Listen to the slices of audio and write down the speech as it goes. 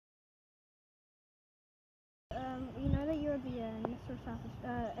you're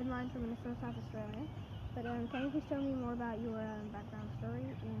the Environmental Minister of South Australia, but can you please tell me more about your background story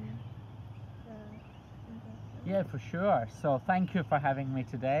Yeah, for sure. So thank you for having me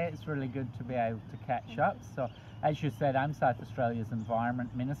today. It's really good to be able to catch up. So as you said, I'm South Australia's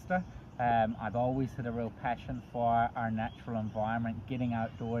Environment Minister. I've always had a real passion for our natural environment, getting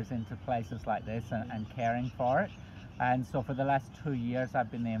outdoors into places like this and caring for it. And so for the last 2 years, I've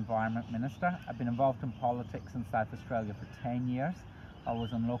been the Environment Minister. I've been involved in politics in South Australia for 10 years. I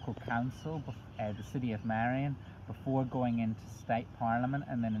was on local council, the city of Marion, before going into state parliament,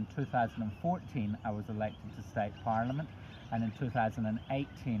 and then in 2014 I was elected to state parliament, and in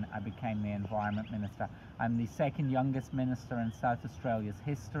 2018 I became the Environment Minister. I'm the second youngest minister in South Australia's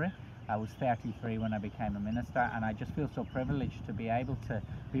history. I was 33 when I became a minister, and I just feel so privileged to be able to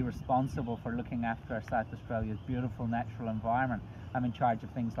be responsible for looking after South Australia's beautiful natural environment. I'm in charge of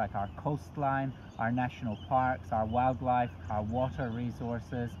things like our coastline, our national parks, our wildlife, our water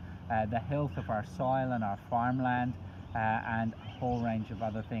resources, the health of our soil and our farmland, and a whole range of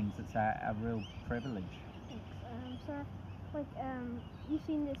other things. It's a real privilege. Thanks. So, you've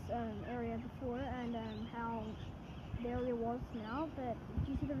seen this area before and how the area was now, but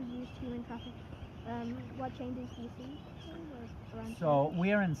due to the reduced human traffic, what changes do you see around So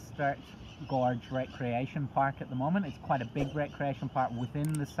we're in Sturt Gorge Recreation Park at the moment. It's quite a big recreation park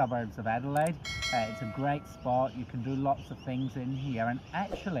within the suburbs of Adelaide. It's a great spot. You can do lots of things in here, and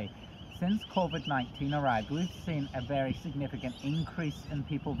actually since COVID-19 arrived, we've seen a very significant increase in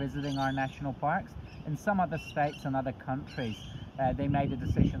people visiting our national parks. In some other states and other countries, they made a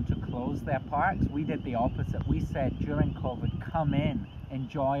decision to close their parks. We did the opposite. We said during COVID, come in,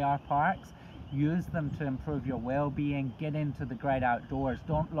 enjoy our parks, use them to improve your well-being, get into the great outdoors,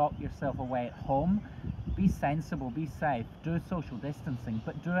 don't lock yourself away at home, be sensible, be safe, do social distancing,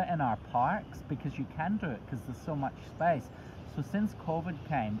 but do it in our parks, because you can do it because there's so much space. So since COVID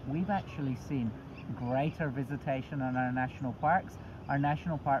came, we've actually seen greater visitation in our national parks. Our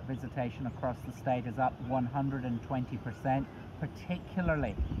national park visitation across the state is up 120%,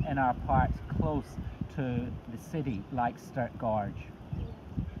 particularly in our parks close to the city, like Sturt Gorge.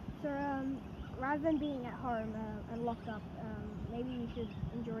 So rather than being at home and locked up, maybe you should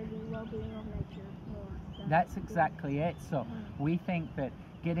enjoy the well-being of nature more. That's exactly it. So we think that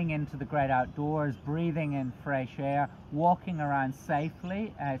getting into the great outdoors, breathing in fresh air, walking around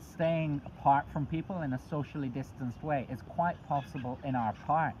safely, staying apart from people in a socially distanced way is quite possible in our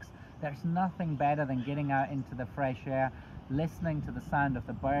parks. There's nothing better than getting out into the fresh air, listening to the sound of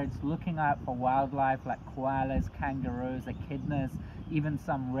the birds, looking out for wildlife like koalas, kangaroos, echidnas, even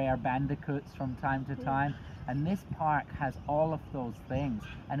some rare bandicoots from time to time. And this park has all of those things,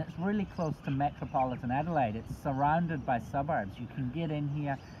 and it's really close to metropolitan Adelaide. It's surrounded by suburbs. You can get in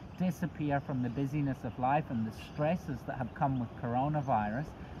here, disappear from the busyness of life and the stresses that have come with coronavirus,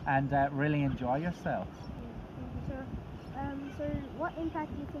 and really enjoy yourself. So what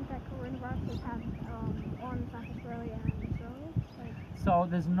impact do you think that coronavirus has had on South Australia and Australia? So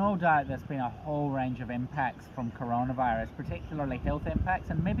there's no doubt there's been a whole range of impacts from coronavirus, particularly health impacts,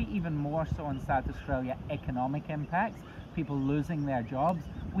 and maybe even more so in South Australia, economic impacts, people losing their jobs.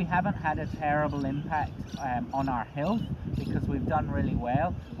 We haven't had a terrible impact on our health because we've done really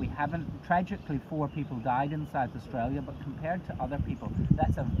well. We haven't, tragically 4 people died in South Australia, but compared to other people,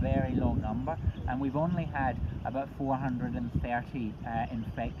 that's a very low number. And we've only had about 430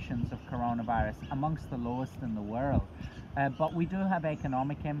 infections of coronavirus, amongst the lowest in the world. But we do have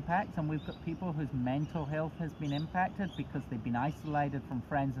economic impacts, and we've got people whose mental health has been impacted because they've been isolated from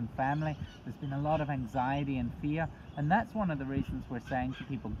friends and family. There's been a lot of anxiety and fear, and that's one of the reasons we're saying to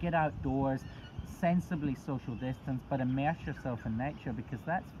people, get outdoors, sensibly social distance, but immerse yourself in nature, because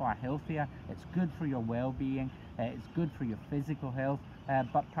that's far healthier. It's good for your well-being, it's good for your physical health,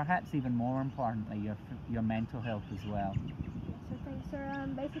 but perhaps even more importantly, your mental health as well. So thanks. So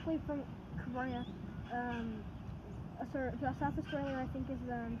basically from Corona, so South Australia, I think, is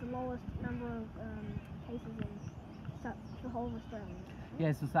the lowest number of cases in the whole of Australia.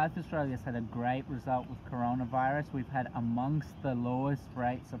 Yeah, so South Australia's had a great result with coronavirus. We've had amongst the lowest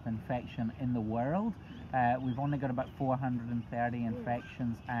rates of infection in the world. We've only got about 430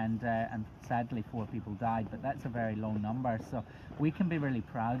 infections, and sadly 4 people died, but that's a very low number. So we can be really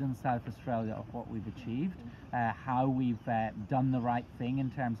proud in South Australia of what we've achieved, how we've done the right thing in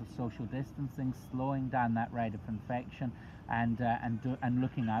terms of social distancing, slowing down that rate of infection, and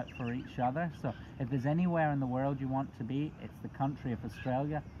looking out for each other. So if there's anywhere in the world you want to be, it's the country of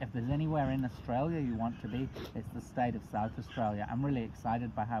Australia. If there's anywhere in Australia you want to be, it's the state of South Australia. I'm really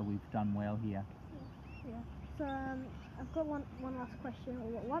excited by how we've done well here. Yeah. So I've got one last question.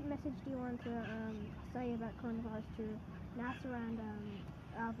 What message do you want to say about coronavirus to NASA and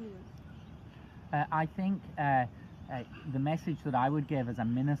our viewers? I think the message that I would give as a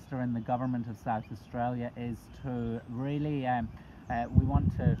minister in the government of South Australia is to really, we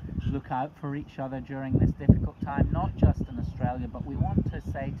want to look out for each other during this difficult time, not just in Australia, but we want to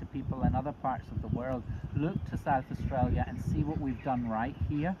say to people in other parts of the world, look to South Australia and see what we've done right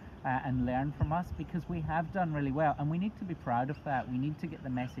here and learn from us, because we have done really well and we need to be proud of that. We need to get the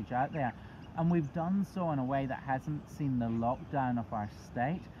message out there, and we've done so in a way that hasn't seen the lockdown of our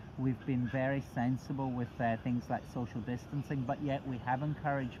state. We've been very sensible with things like social distancing, but yet we have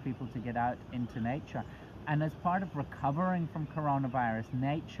encouraged people to get out into nature. And as part of recovering from coronavirus,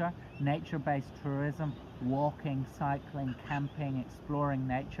 nature-based tourism, walking, cycling, camping, exploring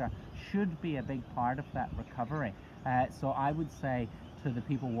nature should be a big part of that recovery. So I would say to the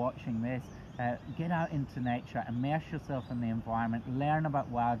people watching this, get out into nature, immerse yourself in the environment, learn about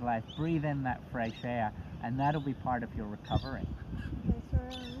wildlife, breathe in that fresh air, and that'll be part of your recovery. Okay, so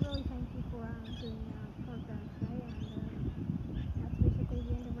really thank you for doing our program today, and that's basically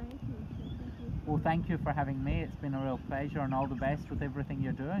the end of our interview. So thank you. Well, thank you for having me. It's been a real pleasure, and all the best with everything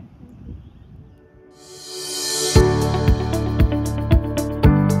you're doing. Thank you.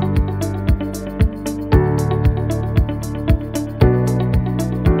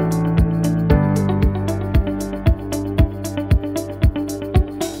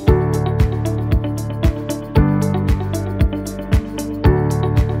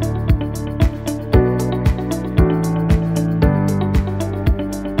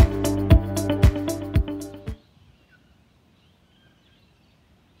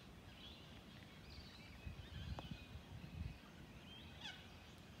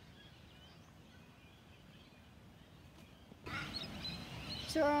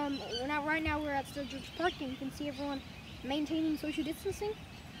 So right now we're at Sir George Park, and you can see everyone maintaining social distancing,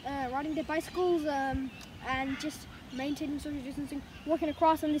 riding their bicycles, and just maintaining social distancing, walking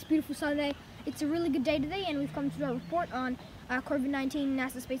across on this beautiful Sunday. It's a really good day today, and we've come to do a report on COVID-19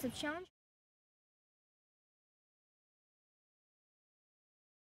 NASA Space Challenge.